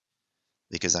theta,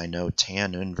 because I know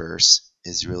tan inverse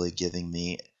is really giving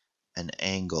me an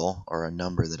angle or a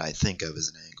number that I think of as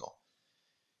an angle.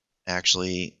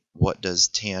 Actually, what does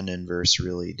tan inverse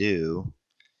really do?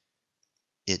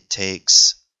 It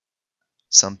takes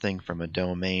something from a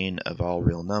domain of all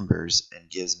real numbers and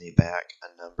gives me back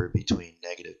a number between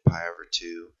negative pi over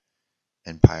 2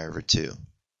 and pi over 2.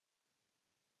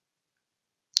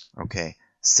 Okay,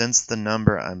 since the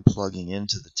number I'm plugging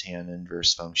into the tan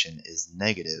inverse function is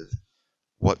negative,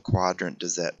 what quadrant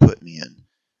does that put me in?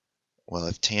 Well,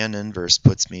 if tan inverse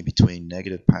puts me between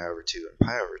negative pi over 2 and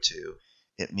pi over 2,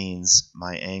 it means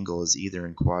my angle is either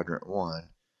in quadrant 1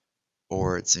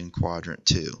 or it's in quadrant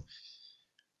 2.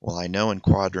 Well, I know in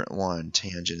quadrant 1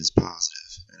 tangent is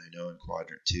positive, and I know in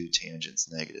quadrant 2 tangent's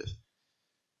negative.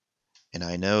 And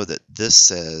I know that this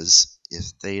says if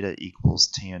theta equals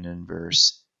tan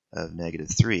inverse of negative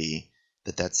 3,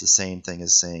 that's the same thing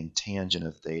as saying tangent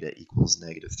of theta equals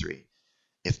negative 3.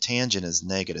 If tangent is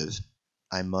negative,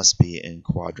 I must be in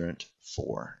quadrant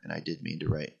 4, and I did mean to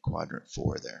write quadrant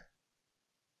 4 there.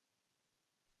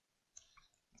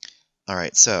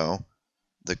 Alright, so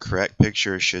the correct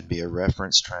picture should be a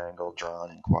reference triangle drawn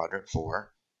in quadrant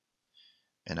 4.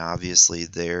 And obviously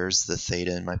there's the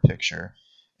theta in my picture.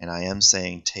 And I am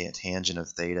saying tangent of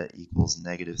theta equals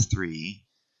negative 3.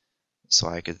 So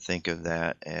I could think of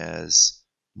that as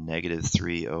negative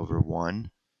 3 over 1.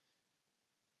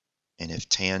 And if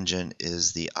tangent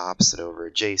is the opposite over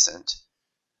adjacent,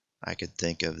 I could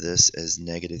think of this as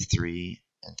negative 3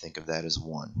 and think of that as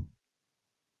 1.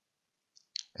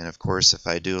 And of course, if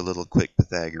I do a little quick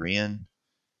Pythagorean,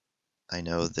 I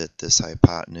know that this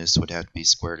hypotenuse would have to be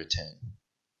square root of 10.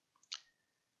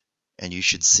 And you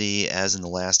should see, as in the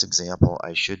last example,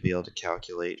 I should be able to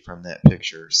calculate from that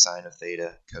picture sine of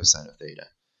theta, cosine of theta.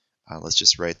 Let's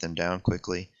just write them down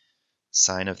quickly.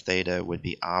 Sine of theta would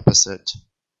be opposite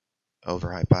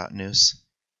over hypotenuse.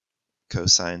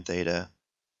 Cosine theta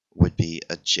would be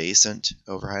adjacent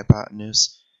over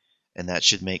hypotenuse. And that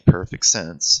should make perfect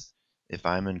sense. If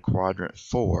I'm in quadrant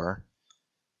 4,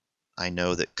 I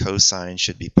know that cosine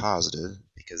should be positive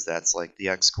because that's like the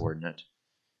x-coordinate.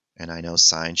 And I know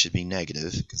sine should be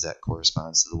negative because that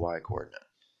corresponds to the y-coordinate.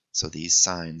 So these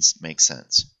signs make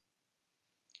sense.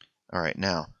 Alright,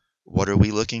 now, what are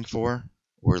we looking for?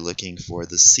 We're looking for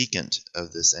the secant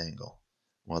of this angle.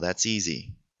 Well, that's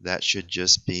easy. That should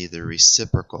just be the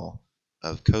reciprocal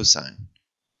of cosine.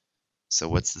 So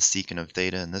what's the secant of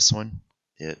theta in this one?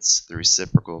 It's the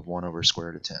reciprocal of 1 over square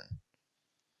root of 10.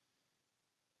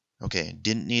 Okay,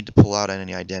 didn't need to pull out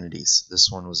any identities. This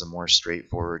one was a more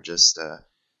straightforward, just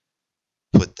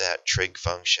put that trig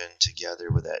function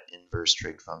together with that inverse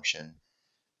trig function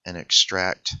and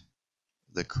extract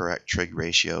the correct trig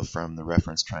ratio from the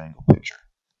reference triangle picture.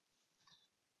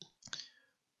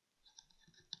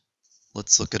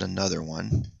 Let's look at another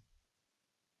one.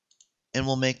 And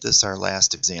we'll make this our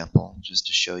last example, just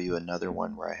to show you another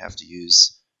one where I have to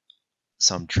use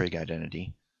some trig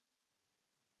identity.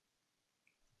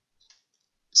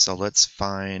 So let's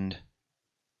find,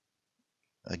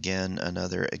 again,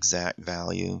 another exact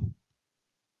value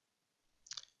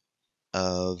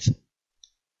of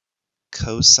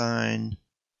cosine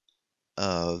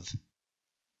of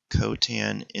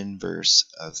cotan inverse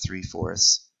of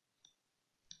 3/4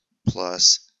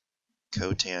 plus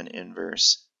cotan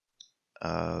inverse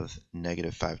of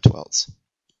 -5/12.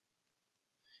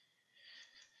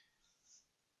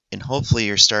 And hopefully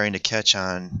you're starting to catch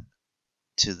on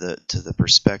to the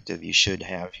perspective you should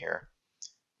have here,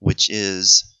 which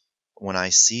is when I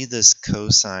see this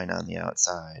cosine on the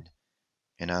outside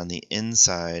and on the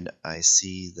inside I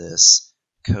see this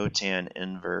cotan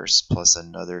inverse plus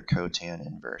another cotan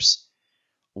inverse.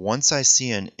 Once I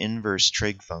see an inverse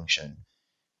trig function,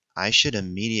 I should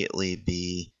immediately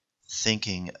be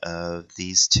thinking of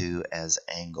these two as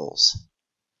angles.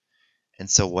 And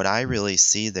so what I really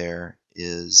see there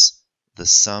is the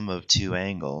sum of two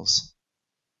angles,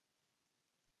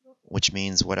 which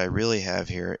means what I really have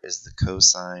here is the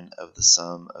cosine of the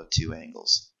sum of two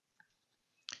angles.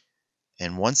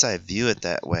 And once I view it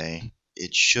that way,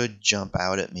 it should jump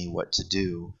out at me what to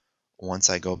do once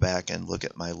I go back and look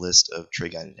at my list of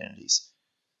trig identities.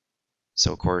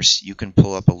 So of course you can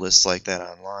pull up a list like that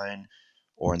online,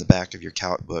 or in the back of your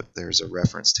calc book there's a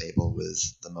reference table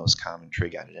with the most common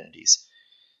trig identities.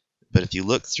 But if you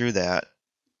look through that,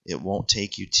 it won't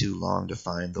take you too long to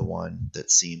find the one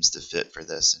that seems to fit for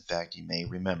this. In fact, you may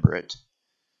remember it.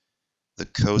 The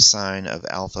cosine of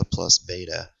alpha plus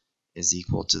beta is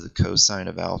equal to the cosine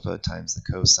of alpha times the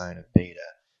cosine of beta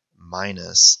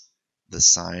minus the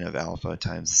sine of alpha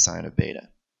times the sine of beta.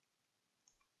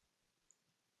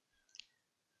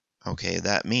 Okay,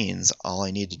 that means all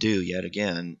I need to do, yet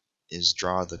again, is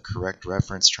draw the correct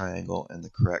reference triangle and the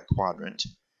correct quadrant.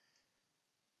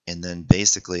 And then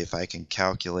basically, if I can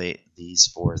calculate these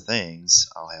four things,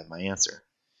 I'll have my answer.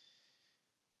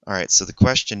 All right, so the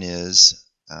question is,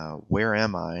 where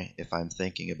am I if I'm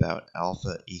thinking about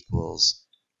alpha equals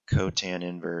cotan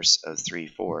inverse of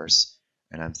 3/4,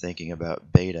 and I'm thinking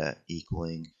about beta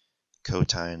equaling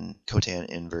cotan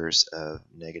inverse of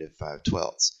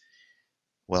 -5/12?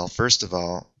 Well, first of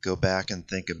all, go back and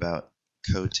think about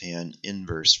cotan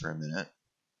inverse for a minute.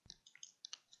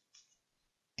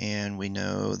 And we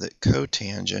know that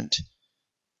cotangent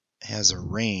has a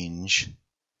range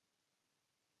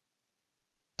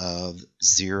of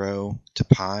 0 to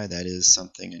pi, that is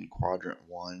something in quadrant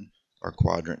 1 or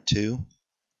quadrant 2.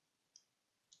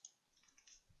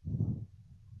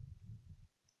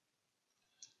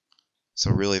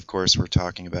 So really, of course, we're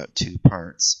talking about two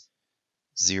parts,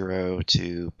 0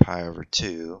 to pi over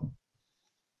 2,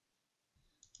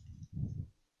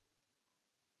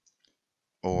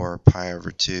 or pi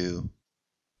over 2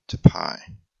 to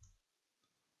pi.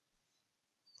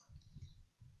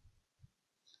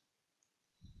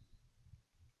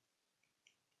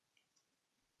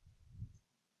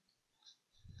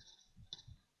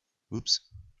 Oops.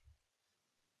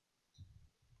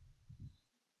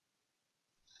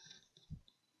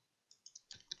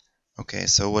 Okay,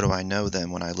 so what do I know then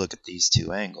when I look at these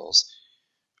two angles?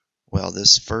 Well,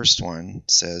 this first one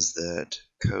says that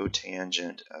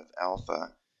cotangent of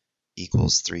alpha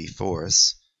equals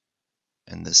 3/4,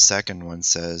 and the second one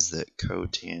says that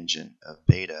cotangent of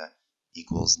beta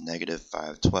equals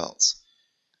 -5/12.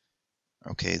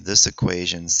 Okay, this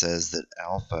equation says that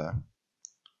alpha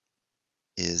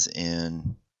is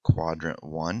in quadrant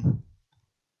 1,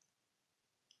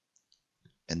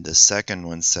 and the second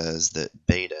one says that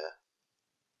beta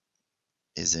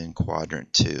is in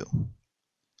quadrant 2.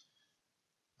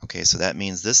 Okay, so that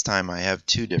means this time I have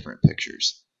two different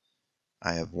pictures.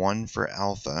 I have one for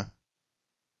alpha,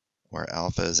 where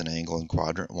alpha is an angle in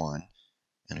quadrant 1,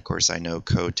 and of course I know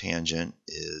cotangent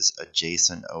is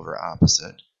adjacent over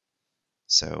opposite.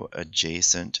 So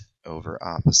adjacent over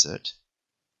opposite.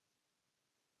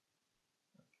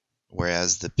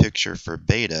 Whereas the picture for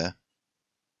beta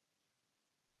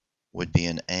would be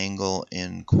an angle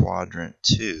in quadrant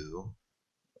 2,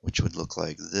 which would look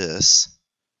like this.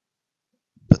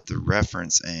 But the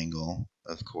reference angle,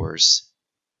 of course,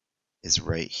 is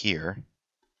right here.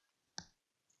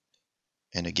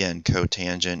 And again,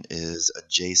 cotangent is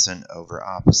adjacent over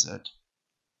opposite.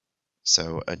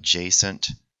 So adjacent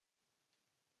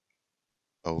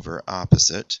over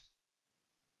opposite.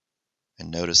 And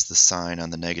notice the sign on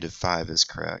the -5 is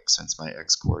correct since my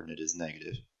x-coordinate is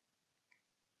negative.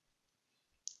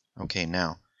 Okay,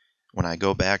 now, when I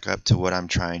go back up to what I'm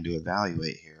trying to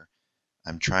evaluate here,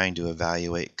 I'm trying to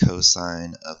evaluate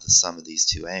cosine of the sum of these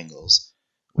two angles,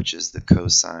 which is the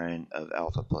cosine of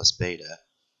alpha plus beta,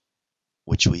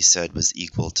 which we said was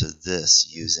equal to this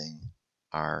using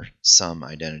our sum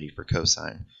identity for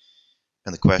cosine.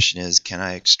 And the question is, can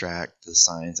I extract the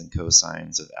sines and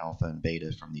cosines of alpha and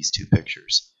beta from these two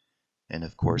pictures? and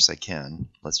of course I can.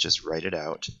 Let's just write it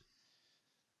out.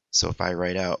 So if I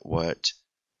write out what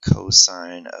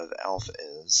cosine of alpha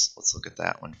is, let's look at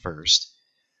that one first.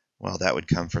 Well, that would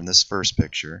come from this first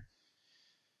picture.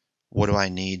 What do I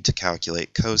need to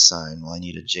calculate cosine? Well, I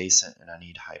need adjacent and I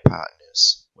need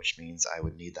hypotenuse, which means I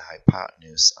would need the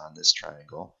hypotenuse on this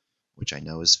triangle, which I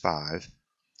know is 5.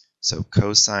 So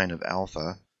cosine of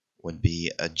alpha would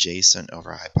be adjacent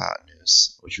over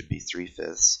hypotenuse, which would be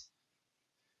 3/5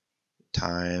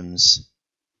 times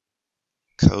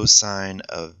cosine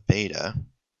of beta.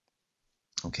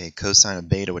 Okay, cosine of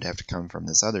beta would have to come from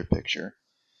this other picture.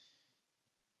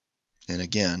 And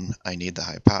again, I need the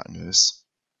hypotenuse.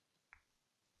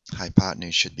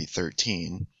 Hypotenuse should be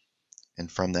 13.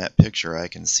 And from that picture, I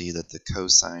can see that the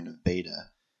cosine of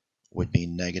beta would be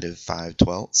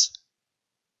 -5/12.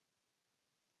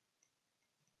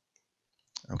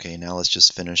 Okay, now let's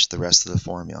just finish the rest of the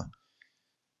formula.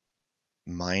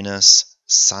 Minus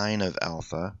sine of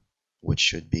alpha, which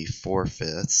should be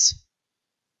 4/5,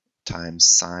 times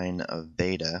sine of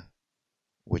beta,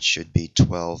 which should be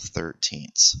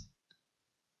 12/13.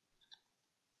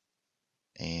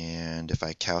 And if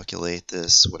I calculate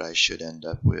this, what I should end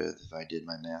up with, if I did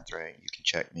my math right, you can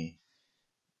check me,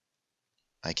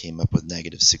 I came up with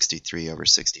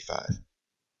 -63/65.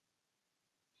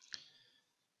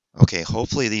 Okay,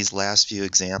 hopefully these last few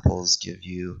examples give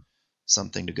you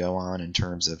something to go on in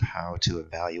terms of how to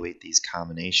evaluate these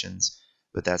combinations,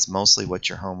 but that's mostly what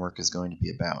your homework is going to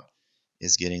be about,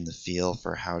 is getting the feel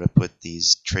for how to put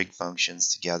these trig functions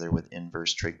together with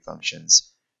inverse trig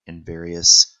functions in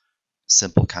various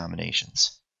simple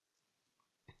combinations.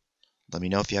 Let me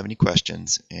know if you have any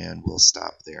questions, and we'll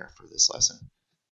stop there for this lesson.